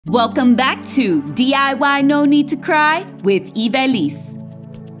Welcome back to DIY No Need to Cry with Elvis.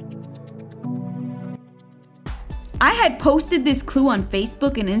 I had posted this clue on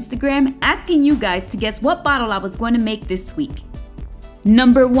Facebook and Instagram asking you guys to guess what bottle I was going to make this week.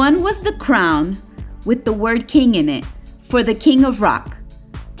 Number 1 was the crown with the word king in it for the king of rock.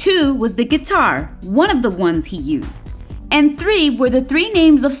 2 was the guitar, one of the ones he used. And 3 were the 3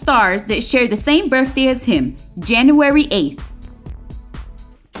 names of stars that share the same birthday as him, January 8th.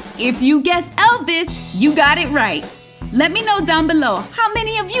 If you guessed Elvis, you got it right. Let me know down below how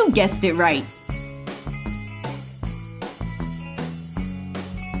many of you guessed it right.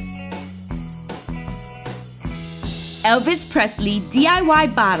 Elvis Presley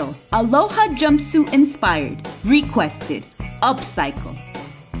DIY bottle, Aloha Jumpsuit inspired, requested, Upcycle.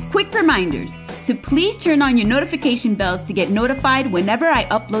 Quick reminders to please turn on your notification bells to get notified whenever I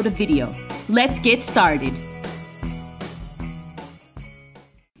upload a video. Let's get started.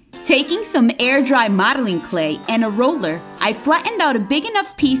 Taking some air dry modeling clay and a roller, I flattened out a big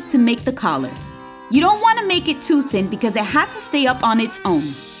enough piece to make the collar. You don't want to make it too thin because it has to stay up on its own.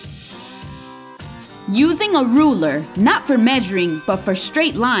 Using a ruler, not for measuring but for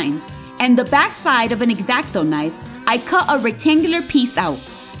straight lines, and the back side of an X-Acto knife, I cut a rectangular piece out.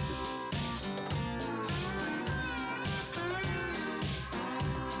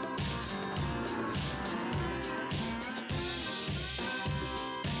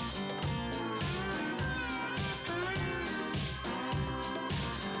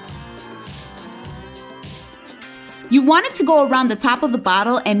 You want it to go around the top of the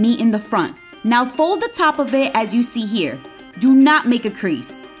bottle and meet in the front. Now fold the top of it as you see here. Do not make a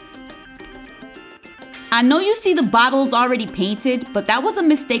crease. I know you see the bottle's already painted, but that was a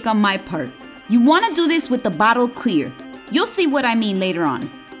mistake on my part. You want to do this with the bottle clear. You'll see what I mean later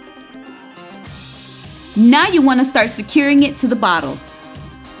on. Now you want to start securing it to the bottle.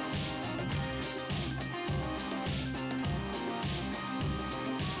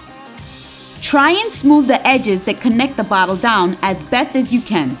 Try and smooth the edges that connect the bottle down as best as you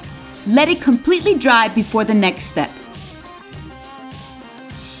can. Let it completely dry before the next step.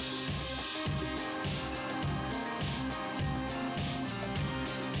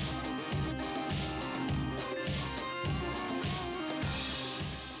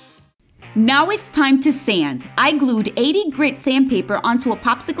 Now it's time to sand. I glued 80 grit sandpaper onto a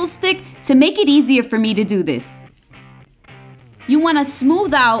popsicle stick to make it easier for me to do this. You want to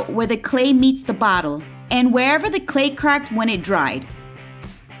smooth out where the clay meets the bottle and wherever the clay cracked when it dried.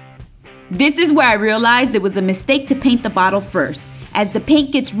 This is where I realized it was a mistake to paint the bottle first, as the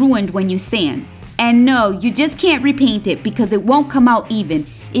paint gets ruined when you sand. And no, you just can't repaint it because it won't come out even.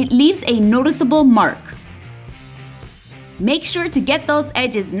 It leaves a noticeable mark. Make sure to get those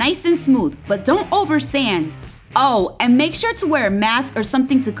edges nice and smooth, but don't over sand. Oh, and make sure to wear a mask or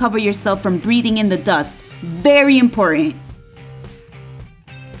something to cover yourself from breathing in the dust. Very important.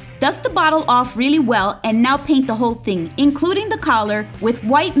 Dust the bottle off really well and now paint the whole thing, including the collar, with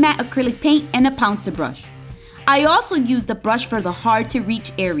white matte acrylic paint and a Pouncer brush. I also used the brush for the hard to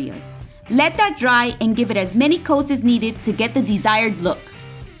reach areas. Let that dry and give it as many coats as needed to get the desired look.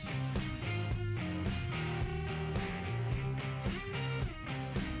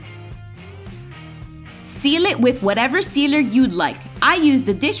 Seal it with whatever sealer you'd like. I used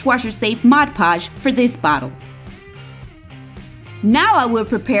the Dishwasher safe Mod Podge for this bottle. Now I will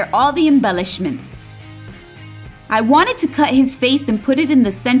prepare all the embellishments. I wanted to cut his face and put it in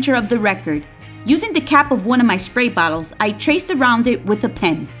the center of the record. Using the cap of one of my spray bottles, I traced around it with a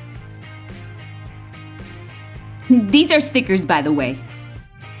pen. These are stickers, by the way.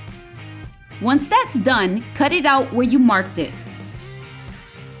 Once that's done, cut it out where you marked it.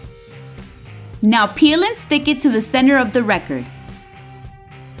 Now peel and stick it to the center of the record.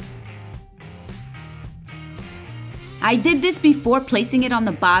 I did this before placing it on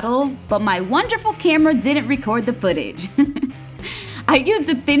the bottle, but my wonderful camera didn't record the footage. I used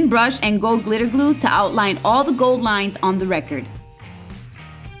a thin brush and gold glitter glue to outline all the gold lines on the record.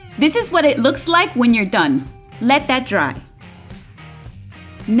 This is what it looks like when you're done. Let that dry.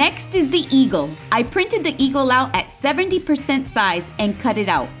 Next is the eagle. I printed the eagle out at 70% size and cut it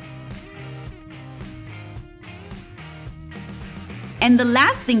out. And the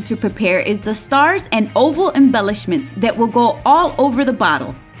last thing to prepare is the stars and oval embellishments that will go all over the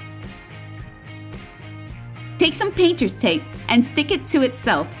bottle. Take some painter's tape and stick it to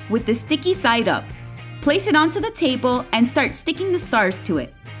itself with the sticky side up. Place it onto the table and start sticking the stars to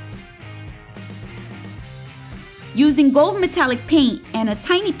it. Using gold metallic paint and a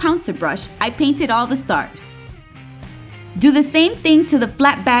tiny Pouncer brush, I painted all the stars. Do the same thing to the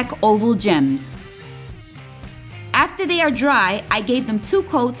flatback oval gems. After After they are dry, I gave them 2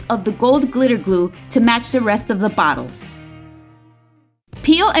 coats of the gold glitter glue to match the rest of the bottle.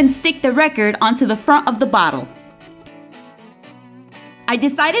 Peel and stick the record onto the front of the bottle. I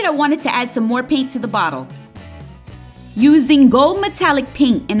decided I wanted to add some more paint to the bottle. Using gold metallic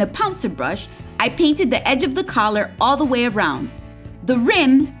paint and a Pouncer brush, I painted the edge of the collar all the way around, the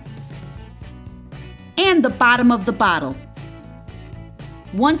rim, and the bottom of the bottle.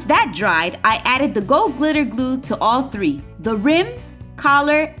 Once that dried, I added the gold glitter glue to all 3, the rim,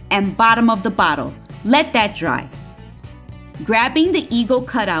 collar, and bottom of the bottle. Let that dry. Grabbing the eagle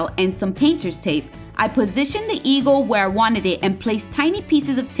cutout and some painter's tape, I positioned the eagle where I wanted it and placed tiny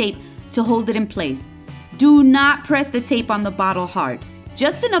pieces of tape to hold it in place. Do not press the tape on the bottle hard,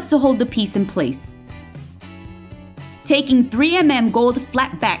 just enough to hold the piece in place. Taking 3mm gold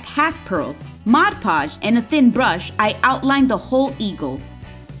flatback half pearls, Mod Podge, and a thin brush, I outlined the whole eagle.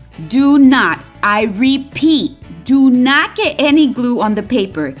 Do not, I repeat, do not get any glue on the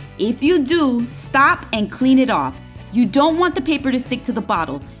paper. If you do, stop and clean it off. You don't want the paper to stick to the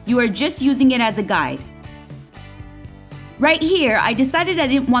bottle. You are just using it as a guide. Right here, I decided I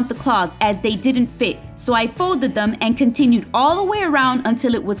didn't want the claws as they didn't fit, so I folded them and continued all the way around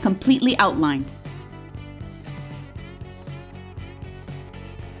until it was completely outlined.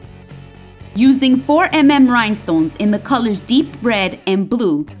 Using 4mm rhinestones in the colors deep red and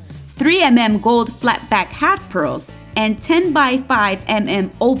blue, 3mm gold flatback half pearls, and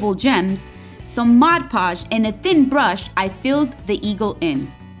 10x5mm oval gems, some Mod Podge, and a thin brush, I filled the eagle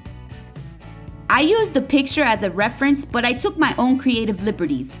in. I used the picture as a reference, but I took my own creative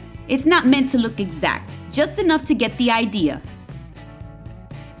liberties. It's not meant to look exact, just enough to get the idea.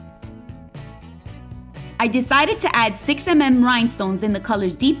 I decided to add 6mm rhinestones in the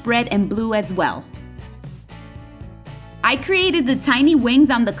colors deep red and blue as well. I created the tiny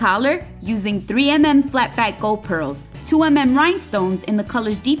wings on the collar using 3mm flatback gold pearls, 2mm rhinestones in the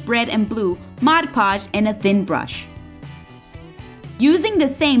colors deep red and blue, Mod Podge, and a thin brush. Using the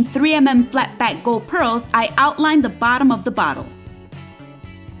same 3mm flatback gold pearls, I outlined the bottom of the bottle.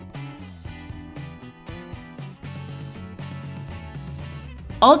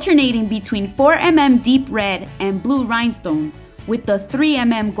 Alternating between 4mm deep red and blue rhinestones with the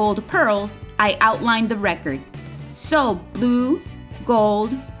 3mm gold pearls, I outlined the record. So blue,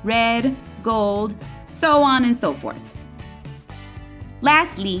 gold, red, gold, so on and so forth.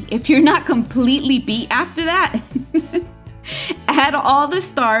 Lastly, if you're not completely beat after that, add all the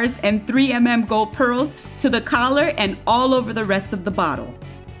stars and 3mm gold pearls to the collar and all over the rest of the bottle.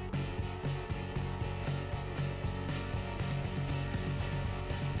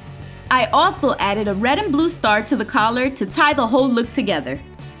 I also added a red and blue star to the collar to tie the whole look together.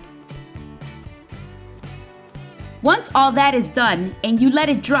 Once all that is done and you let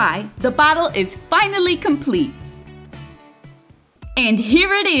it dry, the bottle is finally complete. And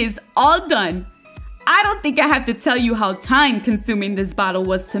here it is, all done. I don't think I have to tell you how time-consuming this bottle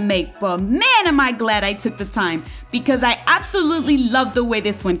was to make, but man am I glad I took the time because I absolutely love the way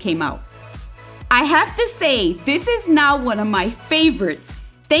this one came out. I have to say, this is now one of my favorites.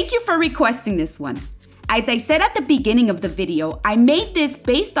 Thank you for requesting this one. As I said at the beginning of the video, I made this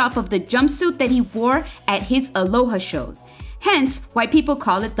based off of the jumpsuit that he wore at his Aloha shows, hence why people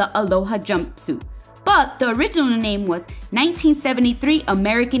call it the Aloha Jumpsuit. But the original name was 1973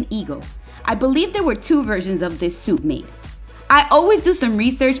 American Eagle. I believe there were 2 versions of this suit made. I always do some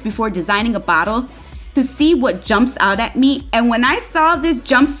research before designing a bottle to see what jumps out at me, and when I saw this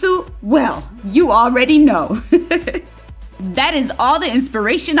jumpsuit, well, you already know. That is all the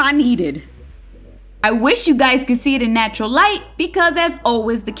inspiration I needed. I wish you guys could see it in natural light because as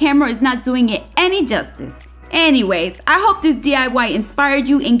always, the camera is not doing it any justice. Anyways, I hope this DIY inspired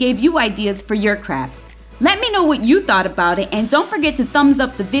you and gave you ideas for your crafts. Let me know what you thought about it and don't forget to thumbs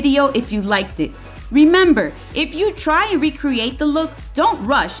up the video if you liked it. Remember, if you try and recreate the look, don't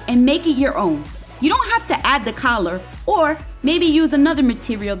rush and make it your own. You don't have to add the collar or maybe use another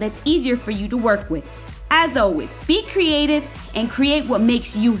material that's easier for you to work with. As always, be creative and create what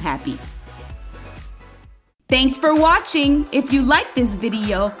makes you happy. Thanks for watching. If you liked this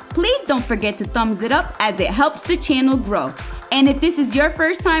video, please don't forget to thumbs it up as it helps the channel grow. And if this is your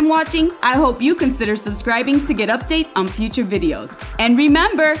first time watching, I hope you consider subscribing to get updates on future videos. And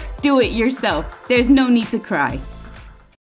remember, do it yourself. There's no need to cry.